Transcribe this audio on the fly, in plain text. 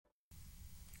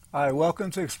Hi,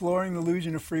 welcome to Exploring the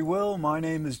Illusion of Free Will. My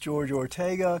name is George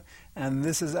Ortega, and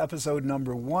this is episode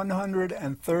number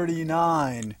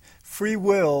 139, Free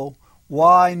Will,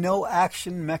 Why No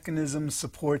Action Mechanism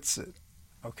Supports It.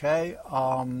 Okay,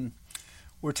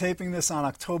 we're taping this on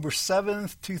October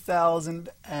 7th,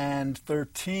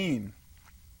 2013.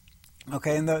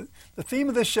 Okay, and the theme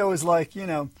of this show is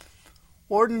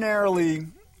ordinarily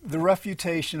the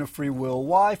refutation of free will,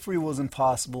 why free will is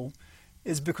impossible,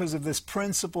 is because of this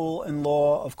principle and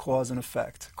law of cause and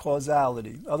effect,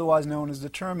 causality, otherwise known as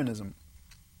determinism.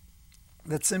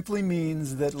 That simply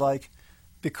means that,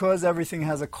 because everything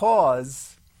has a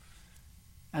cause,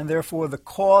 and therefore the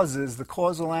causes, the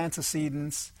causal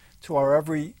antecedents to our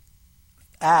every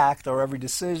act, our every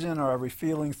decision, our every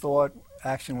feeling, thought,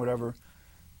 action, whatever,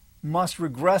 must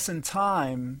regress in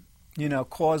time,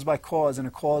 cause by cause, in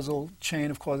a causal chain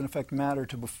of cause and effect manner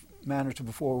to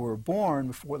before we were born,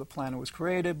 before the planet was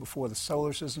created, before the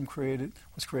solar system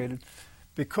was created.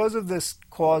 Because of this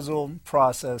causal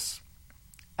process,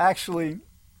 actually,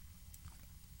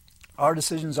 our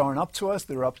decisions aren't up to us,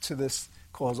 they're up to this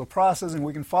causal process, and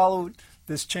we can follow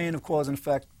this chain of cause and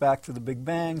effect back to the Big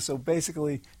Bang. So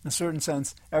basically, in a certain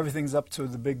sense, everything's up to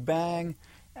the Big Bang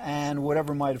and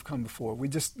whatever might have come before. We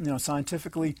just,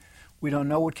 scientifically, we don't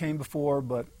know what came before,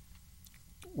 but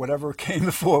whatever came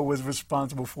before was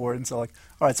responsible for it. And so, all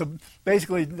right, so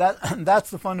basically that's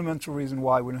the fundamental reason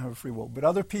why we don't have a free will. But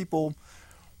other people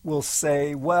will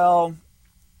say, well,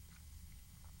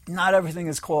 not everything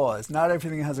is cause. Not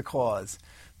everything has a cause.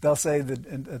 They'll say that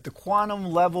at the quantum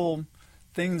level,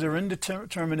 things are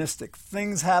indeterministic.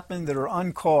 Things happen that are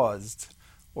uncaused,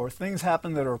 or things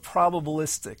happen that are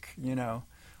probabilistic,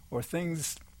 or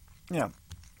things,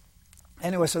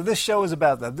 Anyway, so this show is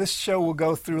about that. This show will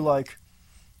go through,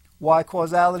 why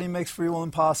causality makes free will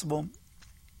impossible,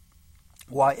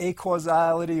 why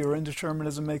acausality or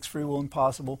indeterminism makes free will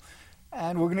impossible,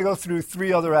 and we're going to go through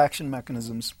three other action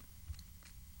mechanisms.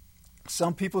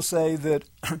 Some people say that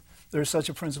there's such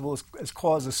a principle as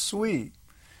causa sui,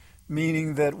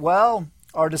 meaning that,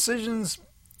 our decisions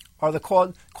are the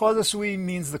cause. Causa sui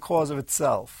means the cause of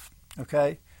itself,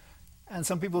 okay? And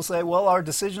some people say, our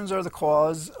decisions are the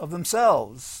cause of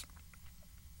themselves.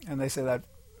 And they say that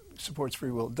supports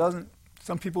free will. It doesn't.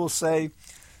 Some people say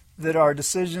that our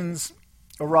decisions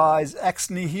arise ex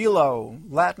nihilo,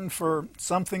 Latin for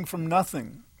something from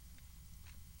nothing.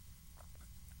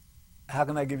 How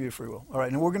can that give you free will? All right,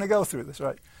 and we're going to go through this,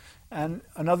 right? And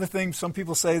another thing, some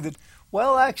people say that,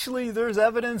 actually, there's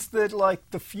evidence that,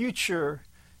 the future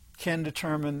can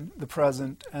determine the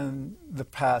present and the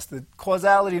past. That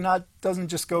causality doesn't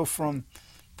just go from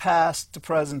past to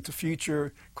present to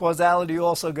future. Causality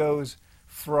also goes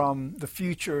from the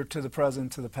future to the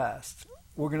present to the past.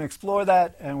 We're going to explore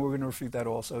that, and we're going to refute that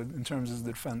also in terms of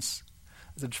the defense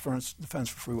for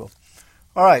free will.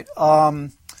 All right.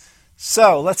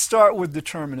 So let's start with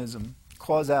determinism,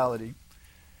 causality.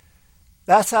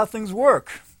 That's how things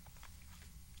work.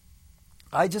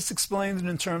 I just explained it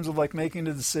in terms of making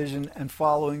a decision and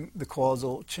following the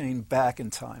causal chain back in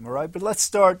time, all right? But let's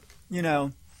start,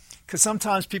 because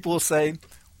sometimes people will say,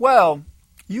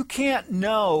 you can't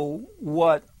know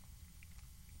what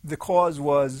the cause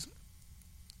was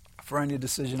for any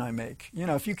decision I make.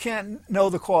 If you can't know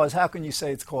the cause, how can you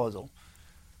say it's causal?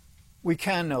 We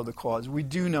can know the cause. We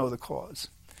do know the cause.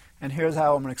 And here's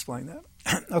how I'm going to explain that.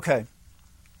 Okay.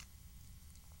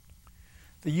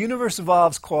 The universe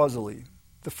evolves causally.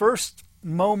 The first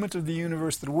moment of the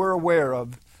universe that we're aware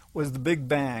of was the Big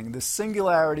Bang, the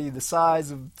singularity, the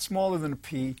size of smaller than a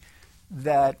pea,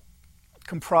 that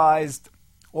comprised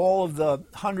all of the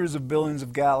hundreds of billions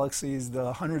of galaxies,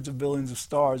 the hundreds of billions of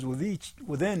stars.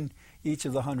 Within each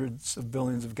of the hundreds of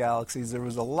billions of galaxies, there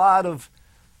was a lot of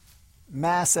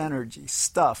mass energy,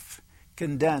 stuff,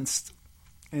 condensed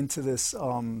into this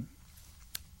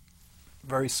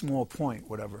very small point,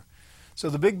 whatever. So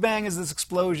the Big Bang is this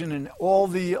explosion, and all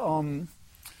the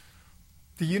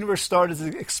universe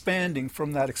started expanding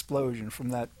from that explosion, from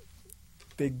that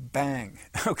Big Bang.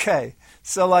 Okay,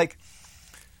 so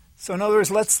in other words,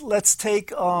 let's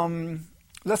take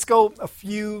let's go a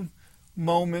few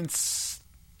moments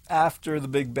after the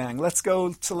Big Bang. Let's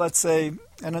go to, let's say,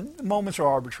 and moments are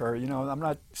arbitrary. I'm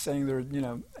not saying they're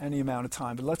any amount of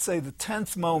time, but let's say the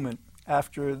 10th moment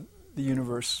after the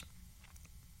universe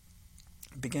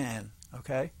began.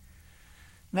 Okay?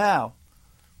 Now,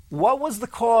 what was the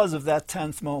cause of that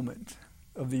 10th moment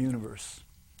of the universe?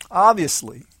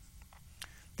 Obviously,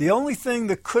 the only thing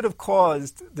that could have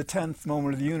caused the 10th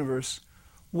moment of the universe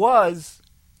was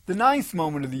the 9th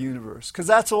moment of the universe, because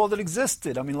that's all that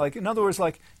existed. I mean, in other words,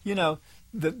 the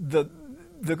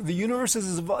the universe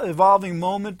is evolving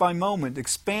moment by moment,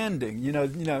 expanding.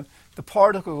 The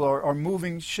particles are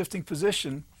moving, shifting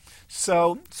position.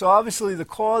 So obviously the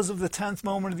cause of the 10th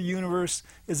moment of the universe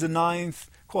is the 9th,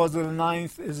 cause of the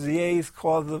 9th is the 8th,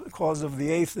 cause of the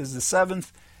 8th is the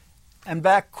 7th, and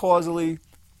back causally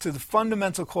to the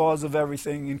fundamental cause of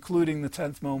everything, including the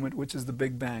 10th moment, which is the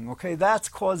Big Bang. Okay, that's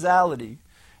causality.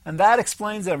 And that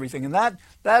explains everything. And that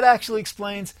actually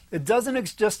explains, it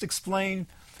doesn't just explain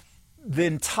the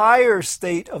entire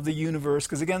state of the universe,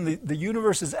 because again, the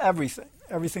universe is everything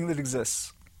that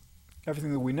exists.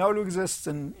 Everything that we know to exist,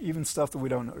 and even stuff that we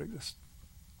don't know to exist.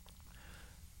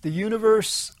 The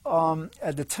universe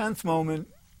at the 10th moment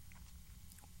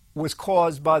was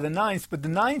caused by the 9th, but the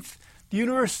 9th, the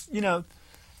universe,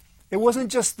 it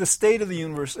wasn't just the state of the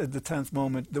universe at the 10th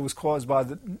moment that was caused by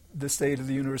the state of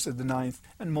the universe at the 9th,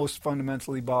 and most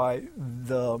fundamentally by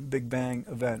the Big Bang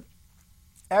event.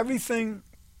 Everything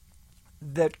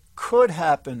that could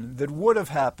happen, that would have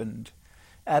happened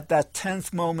at that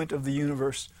 10th moment of the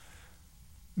universe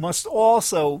must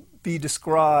also be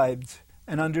described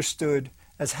and understood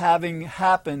as having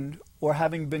happened or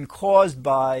having been caused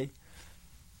by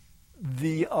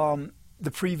the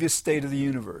previous state of the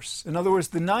universe. In other words,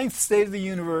 the 9th state of the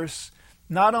universe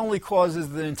not only causes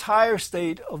the entire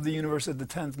state of the universe at the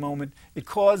 10th moment, it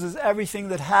causes everything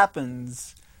that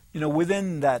happens,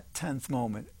 within that 10th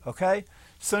moment. Okay?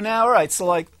 So now, all right,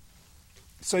 so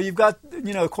you've got,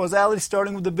 causality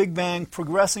starting with the Big Bang,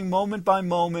 progressing moment by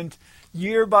moment,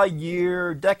 year by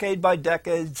year, decade by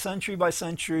decade, century by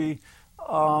century.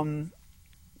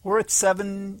 We're at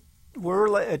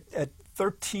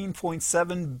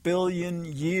 13.7 billion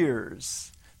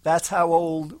years. That's how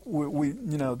old we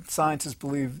scientists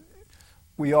believe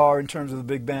we are in terms of the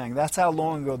Big Bang. That's how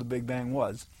long ago the Big Bang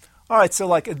was. All right,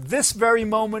 so at this very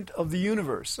moment of the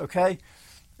universe, okay?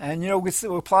 And we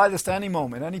apply this to any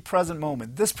moment, any present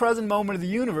moment. This present moment of the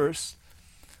universe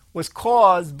was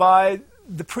caused by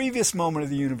the previous moment of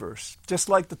the universe, just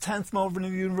like the 10th moment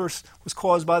of the universe was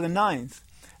caused by the 9th.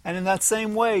 And in that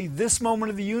same way, this moment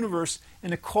of the universe,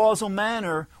 in a causal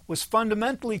manner, was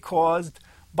fundamentally caused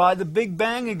by the Big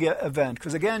Bang event.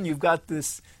 Because again, you've got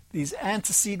these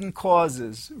antecedent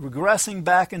causes, regressing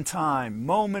back in time,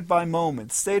 moment by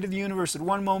moment. State of the universe at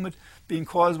one moment being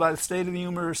caused by the state of the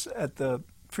universe at the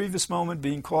previous moment,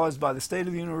 being caused by the state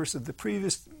of the universe at the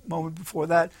previous moment before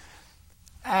that.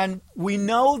 And we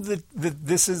know that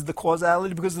this is the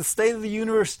causality because the state of the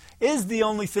universe is the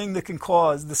only thing that can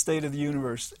cause the state of the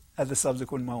universe at the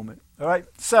subsequent moment. All right?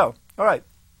 So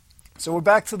we're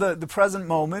back to the present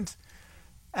moment.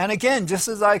 And again, just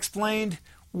as I explained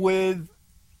with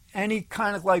any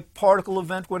kind of particle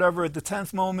event, whatever, at the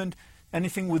 10th moment,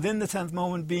 anything within the 10th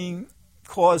moment being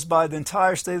caused by the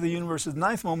entire state of the universe at the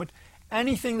 9th moment,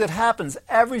 anything that happens,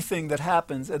 everything that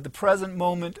happens at the present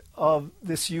moment of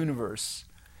this universe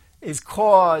is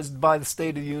caused by the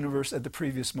state of the universe at the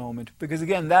previous moment. Because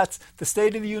again, that's the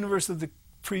state of the universe at the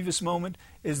previous moment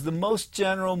is the most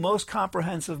general, most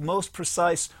comprehensive, most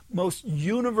precise, most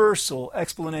universal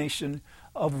explanation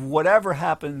of whatever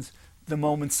happens the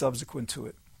moment subsequent to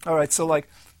it. All right, so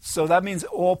that means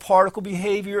all particle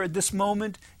behavior at this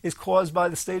moment is caused by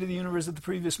the state of the universe at the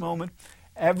previous moment.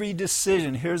 Every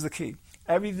decision, here's the key,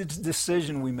 every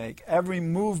decision we make, every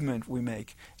movement we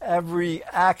make, every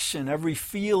action, every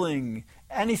feeling,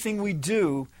 anything we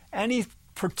do, any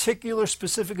particular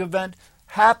specific event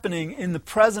happening in the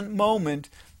present moment,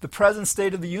 the present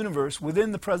state of the universe,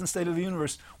 within the present state of the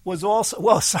universe, was also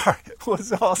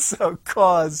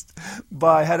caused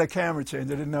by, I had a camera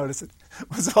change, I didn't notice it,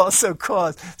 was also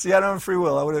caused, see, I don't have free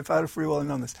will, I would have had a free will and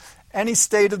known this. Any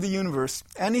state of the universe,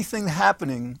 anything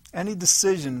happening, any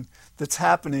decision that's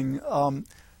happening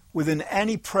within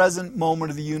any present moment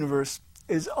of the universe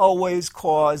is always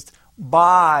caused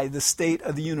by the state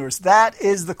of the universe. That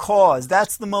is the cause.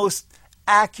 That's the most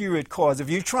accurate cause. If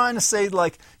you're trying to say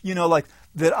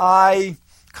that I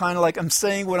kind of I'm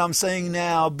saying what I'm saying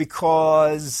now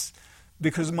because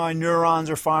my neurons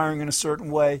are firing in a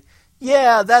certain way,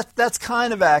 yeah, that's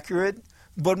kind of accurate,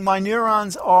 but my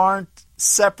neurons aren't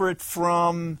separate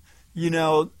from,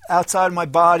 outside my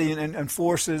body and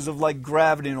forces of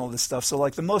gravity and all this stuff. So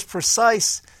the most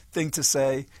precise thing to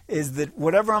say is that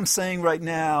whatever I'm saying right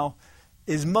now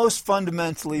is most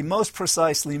fundamentally, most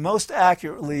precisely, most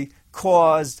accurately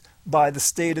caused by the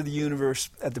state of the universe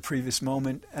at the previous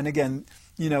moment. And again,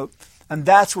 and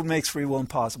that's what makes free will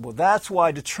impossible. That's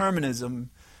why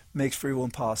determinism makes free will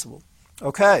impossible.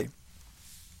 Okay.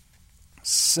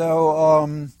 So,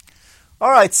 all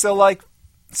right, so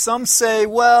some say,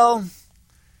 well,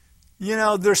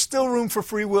 there's still room for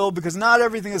free will because not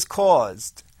everything is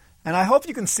caused. And I hope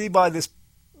you can see by this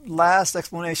last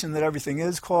explanation that everything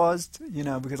is caused,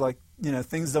 because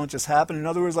things don't just happen. In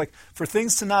other words, like for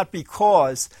things to not be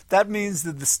caused, that means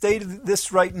that the state of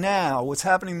this right now, what's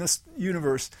happening in this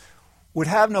universe, would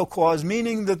have no cause,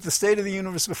 meaning that the state of the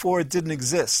universe before it didn't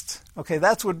exist. Okay,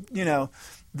 that's what,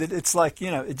 that it's like,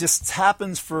 it just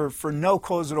happens for no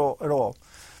cause at all.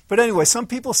 But anyway, some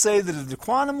people say that at the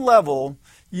quantum level,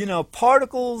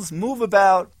 particles move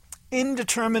about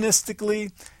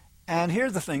indeterministically. And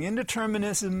here's the thing,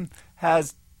 indeterminism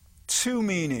has two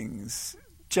meanings,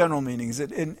 general meanings.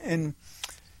 In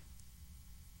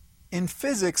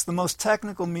physics, the most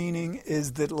technical meaning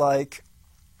is that, like,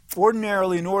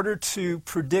 ordinarily, in order to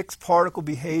predict particle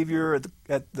behavior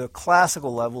at the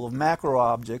classical level of macro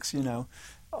objects,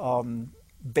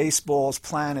 baseballs,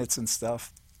 planets, and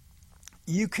stuff,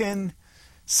 you can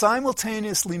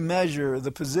simultaneously measure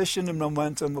the position and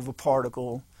momentum of a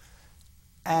particle,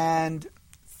 and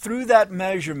through that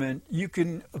measurement, you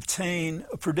can obtain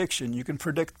a prediction. You can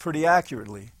predict pretty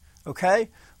accurately, okay?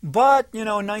 But, in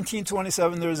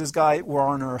 1927, there was this guy,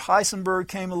 Werner Heisenberg,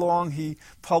 came along. He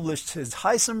published his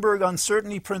Heisenberg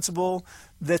uncertainty principle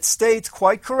that states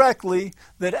quite correctly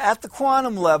that at the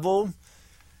quantum level,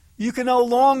 you can no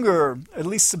longer, at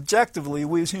least subjectively,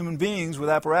 we as human beings with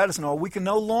apparatus and all, we can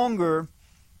no longer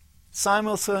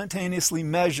simultaneously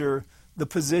measure the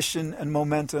position and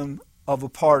momentum of a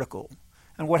particle.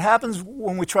 And what happens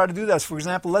when we try to do that is, for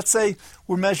example, let's say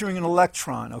we're measuring an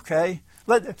electron, okay?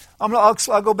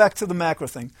 I'll go back to the macro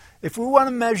thing. If we want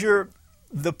to measure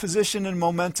the position and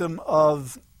momentum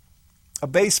of a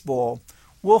baseball,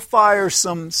 we'll fire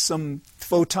some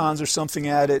photons or something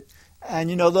at it, and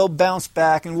they'll bounce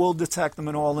back, and we'll detect them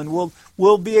and all, and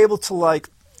we'll be able to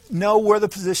know where the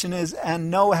position is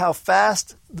and know how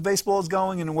fast the baseball is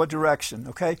going and in what direction,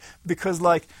 okay? Because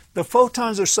the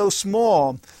photons are so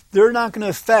small, they're not going to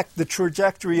affect the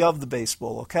trajectory of the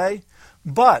baseball, okay?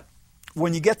 But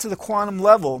when you get to the quantum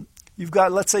level,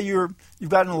 let's say you've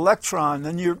got an electron,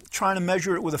 then you're trying to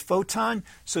measure it with a photon,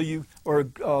 or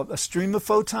a stream of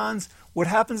photons. What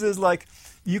happens is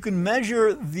you can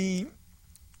measure the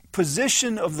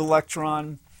position of the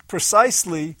electron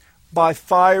precisely by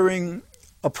firing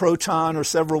a proton or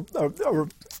several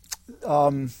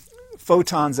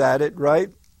photons at it, right?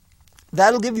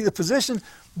 That'll give you the position,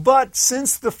 but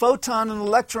since the photon and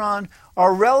electron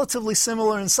are relatively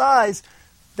similar in size,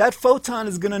 that photon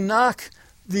is going to knock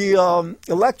the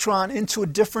electron into a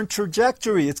different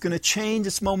trajectory. It's going to change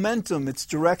its momentum, its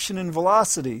direction and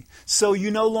velocity. So you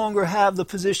no longer have the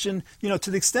position,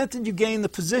 to the extent that you gain the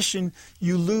position,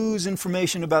 you lose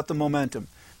information about the momentum.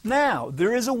 Now,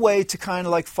 there is a way to kind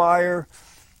of fire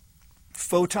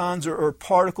photons or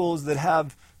particles that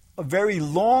have a very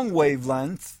long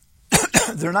wavelength.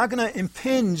 They're not going to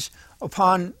impinge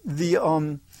upon the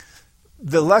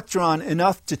electron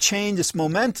enough to change its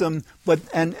momentum,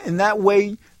 and in that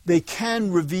way they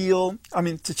can reveal.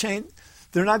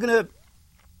 They're not going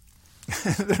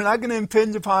to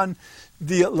impinge upon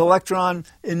the electron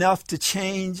enough to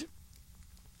change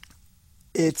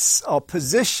its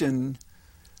position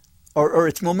or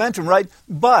its momentum, right?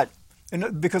 But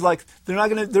because they're not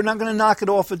going to knock it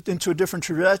off into a different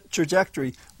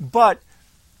trajectory. But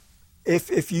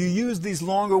if you use these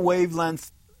longer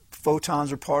wavelength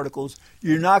photons or particles,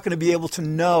 you're not going to be able to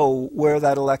know where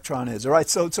that electron is. All right.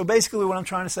 So basically, what I'm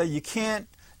trying to say, you can't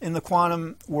in the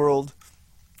quantum world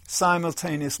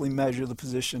simultaneously measure the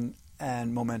position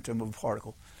and momentum of a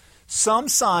particle. Some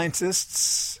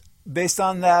scientists, based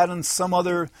on that and some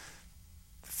other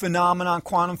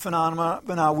quantum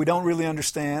phenomena we don't really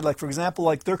understand. For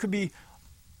example, there could be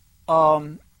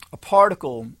a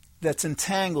particle that's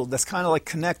entangled, that's kind of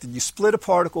connected. You split a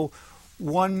particle,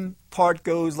 one part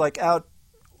goes out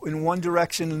in one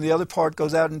direction and the other part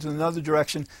goes out into another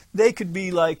direction. They could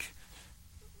be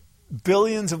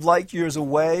billions of light years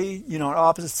away, on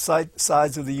opposite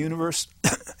sides of the universe,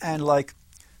 and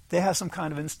they have some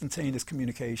kind of instantaneous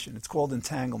communication. It's called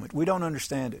entanglement. We don't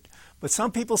understand it. But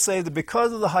some people say that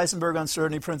because of the Heisenberg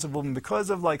uncertainty principle and because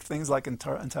of things like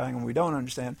entanglement we don't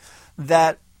understand,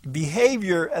 that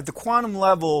behavior at the quantum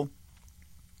level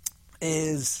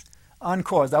is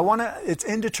uncaused. It's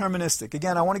indeterministic.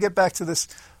 Again, I want to get back to this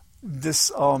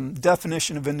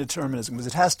definition of indeterminism because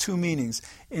it has two meanings.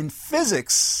 In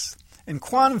physics, in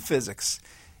quantum physics,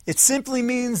 it simply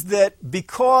means that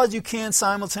because you can't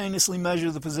simultaneously measure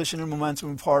the position and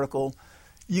momentum of a particle,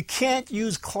 you can't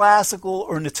use classical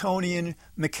or Newtonian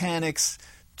mechanics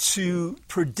to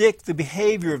predict the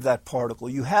behavior of that particle.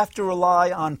 You have to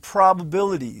rely on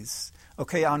probabilities,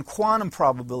 on quantum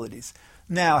probabilities.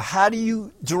 Now, how do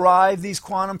you derive these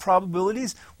quantum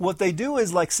probabilities? What they do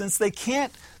is, since they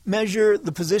can't measure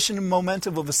the position and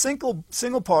momentum of a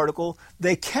single particle.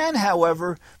 They can,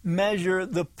 however, measure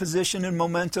the position and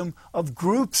momentum of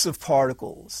groups of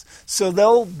particles. So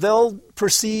they'll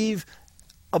perceive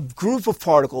a group of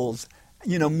particles,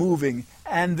 moving,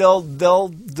 and they'll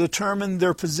determine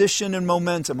their position and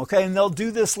momentum, okay? And they'll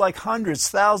do this like hundreds,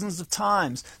 thousands of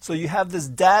times. So you have this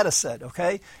data set,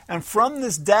 okay? And from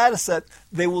this data set,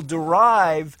 they will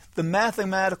derive the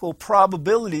mathematical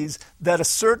probabilities that a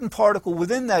certain particle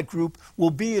within that group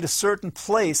will be at a certain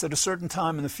place at a certain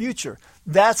time in the future.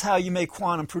 That's how you make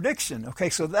quantum prediction, okay?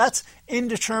 So that's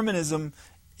indeterminism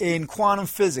in quantum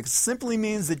physics. It simply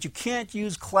means that you can't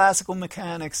use classical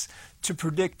mechanics to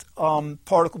predict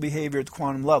particle behavior at the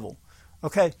quantum level.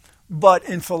 Okay? But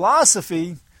in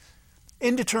philosophy,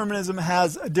 indeterminism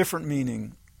has a different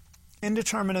meaning.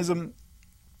 Indeterminism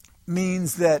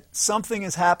means that something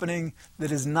is happening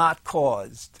that is not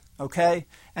caused. Okay?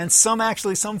 And some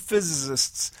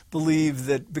physicists believe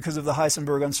that because of the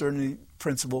Heisenberg uncertainty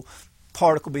principle,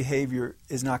 particle behavior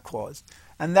is not caused.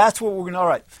 And that's what we're going to... All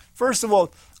right. First of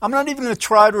all, I'm not even going to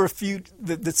try to refute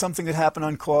that something could happen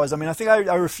uncaused. I mean, I think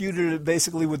I refuted it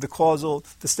basically with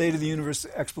the state of the universe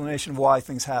explanation of why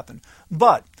things happen.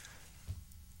 But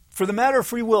for the matter of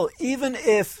free will, even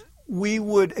if we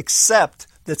would accept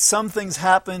that some things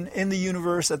happen in the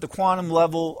universe at the quantum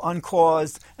level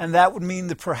uncaused, and that would mean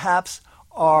that perhaps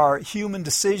our human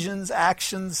decisions,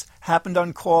 actions happened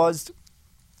uncaused,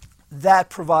 that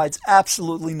provides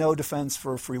absolutely no defense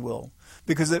for free will.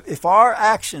 Because if our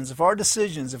actions, if our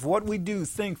decisions, if what we do,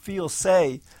 think, feel,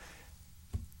 say,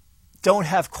 don't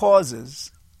have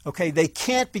causes, okay, they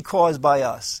can't be caused by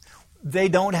us. They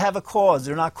don't have a cause.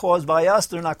 They're not caused by us.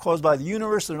 They're not caused by the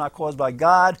universe. They're not caused by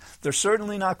God. They're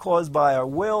certainly not caused by our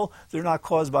will. They're not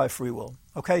caused by free will.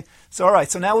 Okay? So, all right.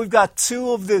 So now we've got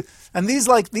two of the... And these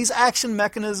action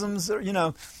mechanisms,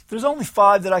 there's only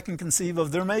 5 that I can conceive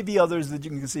of. There may be others that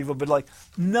you can conceive of, but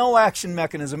no action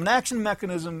mechanism. An action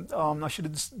mechanism, I should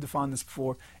have defined this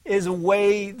before, is a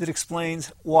way that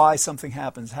explains why something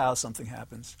happens, how something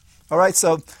happens. All right?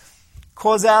 So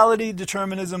causality,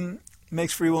 determinism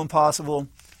makes free will impossible.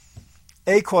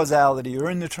 Acausality or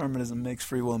indeterminism makes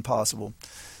free will impossible.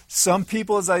 Some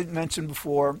people, as I mentioned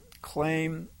before,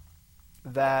 claim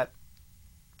that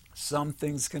some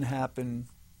things can happen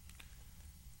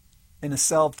in a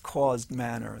self-caused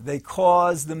manner. They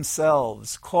cause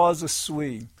themselves, causa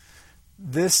sui.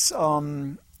 This,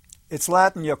 it's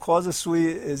Latin, causa sui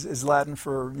is Latin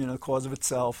for, the cause of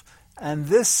itself. And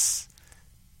this,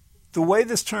 the way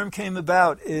this term came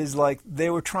about is they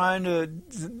were trying to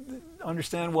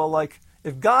understand,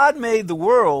 if God made the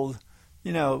world,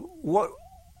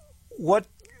 what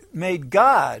made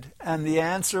God? And the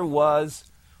answer was,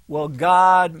 well,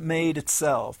 God made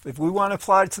itself. If we want to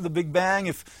apply it to the Big Bang,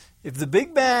 if the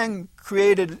Big Bang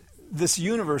created this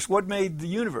universe, what made the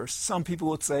universe? Some people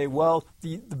would say, well,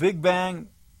 the Big Bang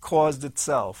caused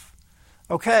itself.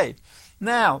 Okay,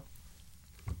 now,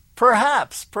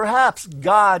 perhaps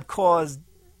God caused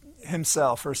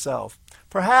himself, herself.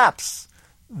 Perhaps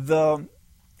the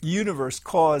universe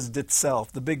caused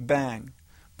itself, the Big Bang.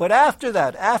 But after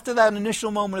that initial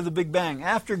moment of the Big Bang,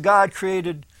 after God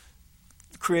created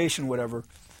creation, whatever,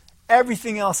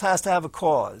 everything else has to have a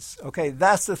cause. Okay,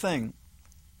 that's the thing.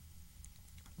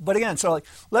 But again, so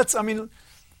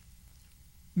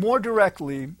more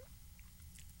directly,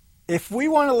 if we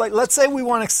want to, let's say we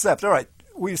want to accept, all right,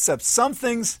 we accept some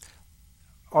things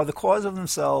are the cause of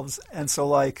themselves, and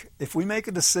so if we make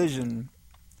a decision,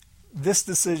 this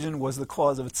decision was the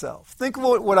cause of itself. Think of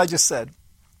what I just said.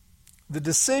 The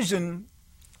decision,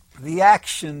 the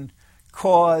action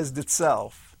caused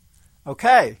itself.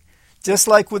 Okay, just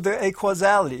like with the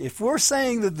acausality. If we're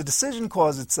saying that the decision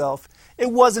caused itself,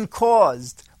 it wasn't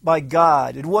caused by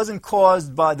God. It wasn't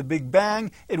caused by the Big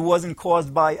Bang. It wasn't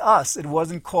caused by us. It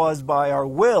wasn't caused by our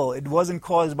will. It wasn't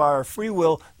caused by our free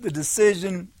will. The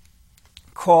decision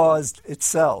caused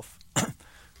itself.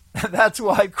 That's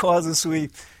why causa sui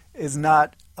is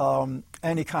not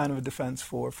any kind of a defense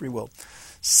for free will.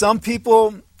 Some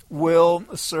people will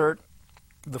assert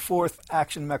the 4th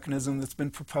action mechanism that's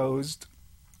been proposed,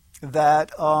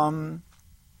 that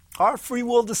our free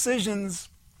will decisions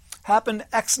happen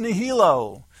ex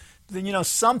nihilo.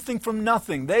 Something from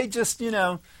nothing. They just,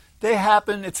 they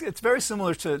happen. It's very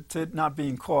similar to not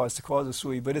being caused, to causa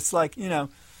sui, but it's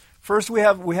first we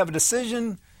have a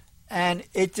decision, and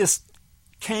it just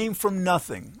came from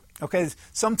nothing. Okay,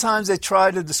 sometimes they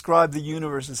try to describe the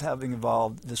universe as having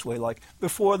evolved this way.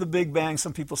 Before the Big Bang,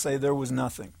 some people say there was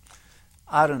nothing.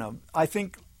 I don't know. I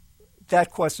think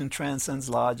that question transcends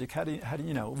logic. How do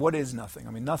you know? What is nothing?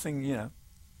 I mean, nothing,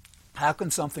 How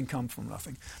can something come from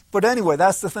nothing? But anyway,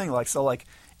 that's the thing.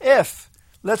 If,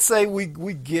 let's say we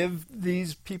give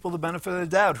these people the benefit of the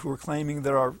doubt who are claiming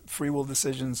that our free will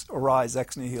decisions arise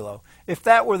ex nihilo. If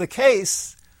that were the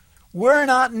case, we're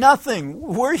not nothing.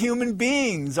 We're human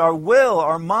beings. Our will,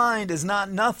 our mind is not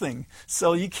nothing.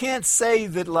 So you can't say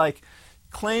that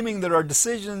claiming that our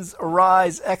decisions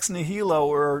arise ex nihilo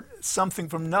or something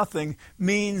from nothing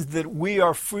means that we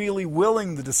are freely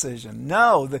willing the decision.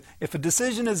 No, if a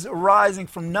decision is arising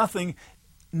from nothing,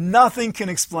 nothing can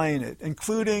explain it,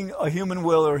 including a human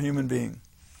will or a human being.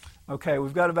 Okay,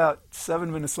 we've got about 7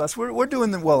 minutes left. We're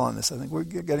doing well on this, I think. We're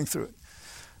getting through it.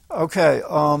 Okay,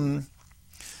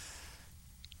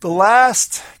 the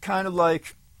last kind of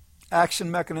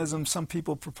action mechanism some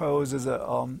people propose as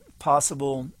a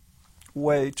possible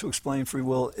way to explain free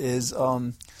will is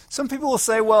some people will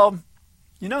say, well,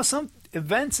 some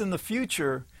events in the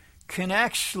future can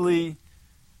actually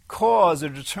cause or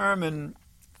determine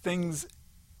things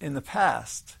in the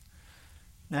past.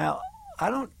 Now, I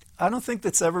don't think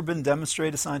that's ever been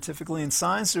demonstrated scientifically. In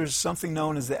science, there's something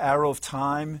known as the arrow of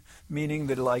time, meaning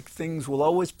that things will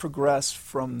always progress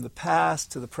from the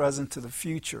past to the present to the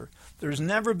future. There's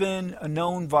never been a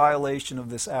known violation of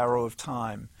this arrow of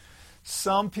time.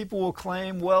 Some people will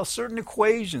claim, well, certain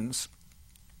equations,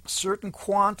 certain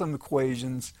quantum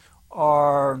equations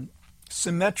are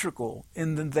symmetrical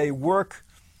in that they work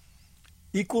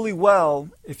equally well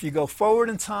if you go forward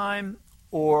in time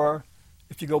or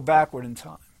if you go backward in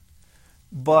time.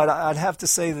 But I'd have to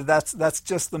say that that's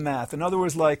just the math. In other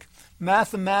words,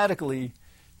 mathematically,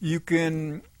 you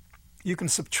can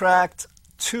subtract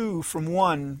 2 from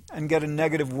 1 and get a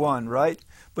 -1, right?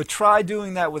 But try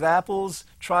doing that with apples.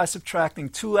 Try subtracting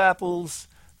 2 apples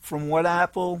from 1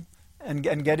 apple and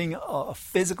getting a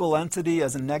physical entity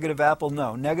as a negative apple.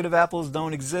 No, negative apples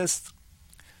don't exist.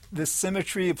 This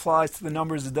symmetry applies to the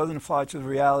numbers. It doesn't apply to the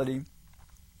reality.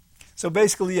 So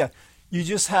basically, yeah, you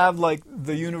just have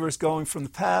the universe going from the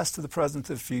past to the present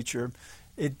to the future.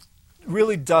 It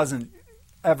really doesn't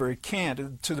ever, it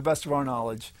can't, to the best of our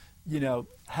knowledge,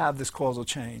 have this causal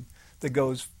chain that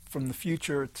goes from the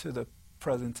future to the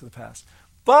present to the past.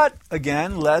 But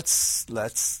again, let's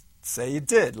say it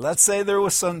did. Let's say there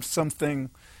was something,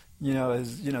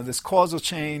 this causal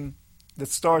chain that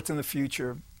starts in the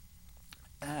future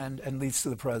and leads to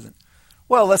the present.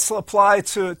 Well, let's apply it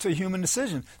to a human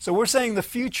decision. So we're saying the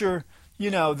future,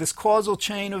 this causal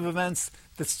chain of events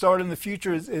that start in the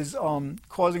future is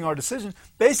causing our decision.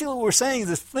 Basically, what we're saying is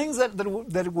the things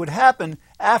that would happen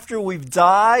after we've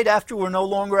died, after we're no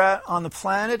longer on the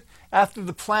planet, after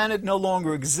the planet no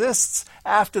longer exists,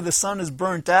 after the sun is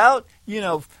burnt out,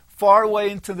 far away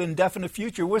into the indefinite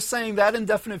future. We're saying that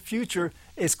indefinite future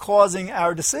is causing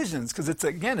our decisions because it's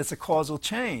a causal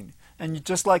chain. And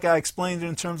just like I explained it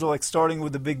in terms of starting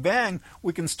with the Big Bang,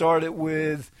 we can start it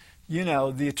with,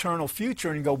 the eternal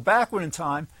future and go backward in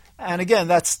time. And again,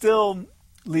 that still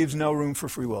leaves no room for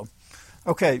free will.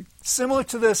 Okay, similar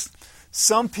to this,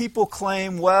 some people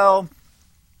claim, well,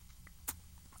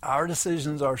 our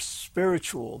decisions are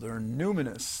spiritual, they're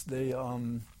numinous,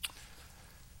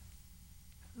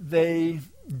 they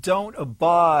don't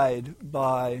abide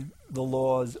by the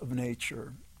laws of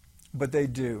nature. But they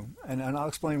do, and I'll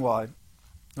explain why.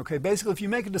 Okay, basically, if you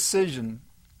make a decision,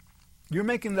 you're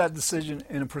making that decision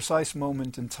in a precise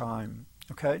moment in time.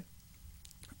 Okay,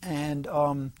 and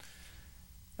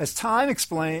as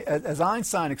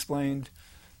Einstein explained,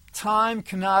 time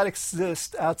cannot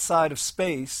exist outside of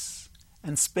space,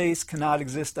 and space cannot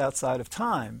exist outside of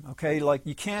time. Okay,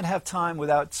 you can't have time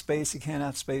without space, you can't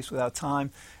have space without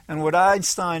time. And what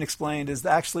Einstein explained is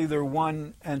actually they're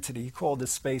one entity. He called it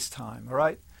space-time. All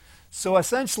right. So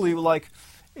essentially,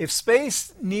 if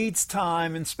space needs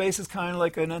time, and space is kind of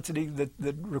like an entity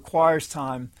that requires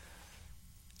time,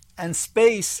 and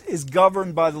space is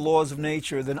governed by the laws of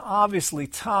nature, then obviously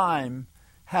time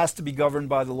has to be governed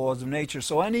by the laws of nature.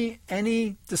 So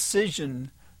any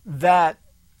decision that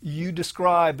you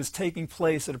describe as taking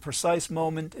place at a precise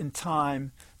moment in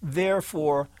time,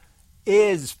 therefore,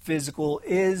 is physical,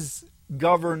 is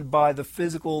governed by the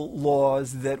physical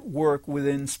laws that work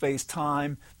within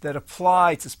space-time, that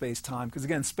apply to space-time. Because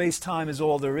again, space-time is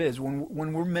all there is.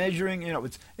 When we're measuring,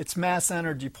 it's mass,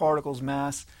 energy, particles,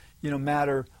 mass,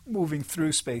 matter moving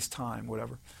through space-time,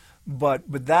 whatever. But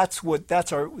that's what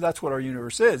our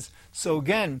universe is. So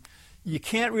again, you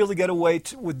can't really get away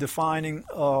with defining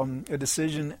a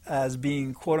decision as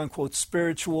being quote-unquote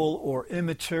spiritual or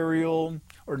immaterial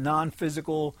or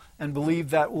non-physical and believe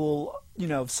that will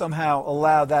somehow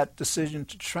allow that decision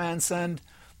to transcend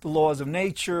the laws of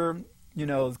nature,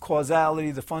 the causality,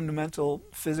 the fundamental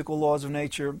physical laws of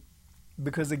nature,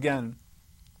 because again,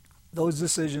 those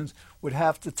decisions would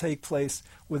have to take place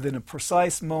within a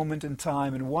precise moment in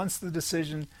time. And once the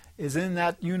decision is in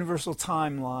that universal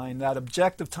timeline, that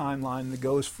objective timeline that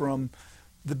goes from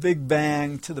the Big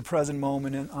Bang to the present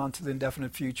moment and onto the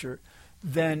indefinite future,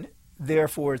 then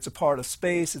therefore it's a part of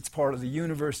space, it's part of the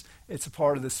universe, it's a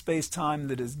part of the space-time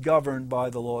that is governed by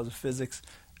the laws of physics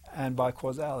and by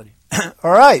causality.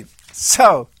 All right,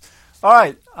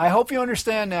 I hope you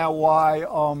understand now why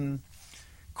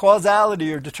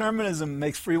causality or determinism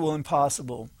makes free will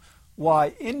impossible,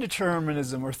 why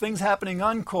indeterminism or things happening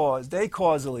uncaused,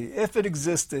 acausally, if it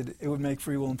existed, it would make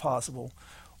free will impossible,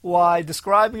 why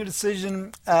describing a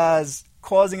decision as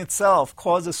causing itself,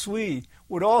 causa sui,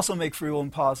 would also make free will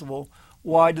impossible,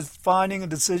 why defining a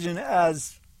decision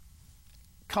as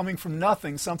coming from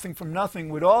nothing, something from nothing,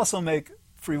 would also make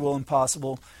free will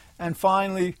impossible, and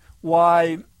finally,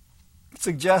 why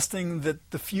suggesting that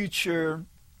the future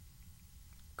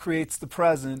creates the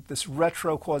present, this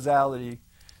retrocausality,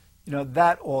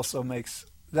 that also makes,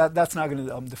 that's not going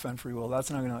to defend free will,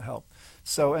 that's not going to help.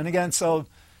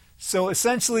 So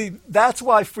essentially, that's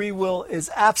why free will is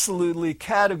absolutely,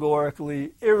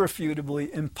 categorically,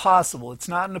 irrefutably impossible. It's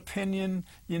not an opinion.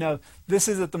 This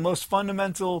is at the most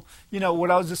fundamental, what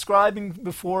I was describing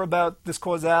before about this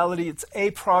causality, it's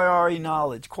a priori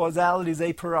knowledge. Causality is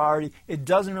a priori. It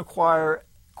doesn't require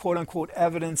quote-unquote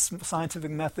evidence, scientific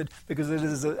method, because it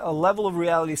is a level of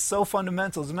reality so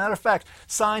fundamental. As a matter of fact,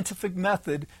 scientific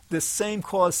method, this same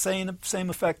cause, same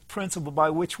effect principle by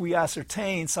which we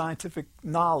ascertain scientific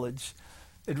knowledge,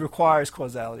 it requires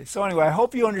causality. So anyway, I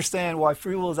hope you understand why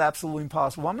free will is absolutely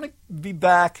impossible. I'm going to be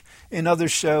back in other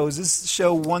shows. This is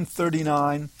show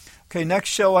 139. Okay, next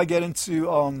show I get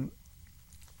into an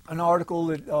article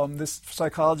that this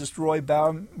psychologist Roy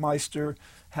Baumeister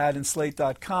had in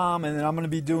Slate.com, and then I'm going to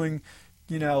be doing,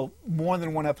 more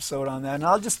than one episode on that, and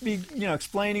I'll just be,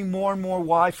 explaining more and more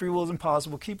why free will is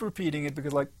impossible. Keep repeating it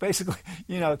because, basically,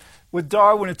 with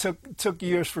Darwin, it took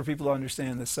years for people to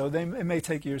understand this, so it may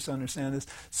take years to understand this.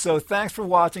 So thanks for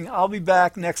watching. I'll be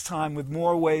back next time with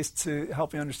more ways to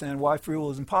help you understand why free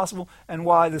will is impossible and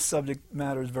why this subject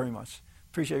matters very much.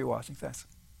 Appreciate you watching. Thanks.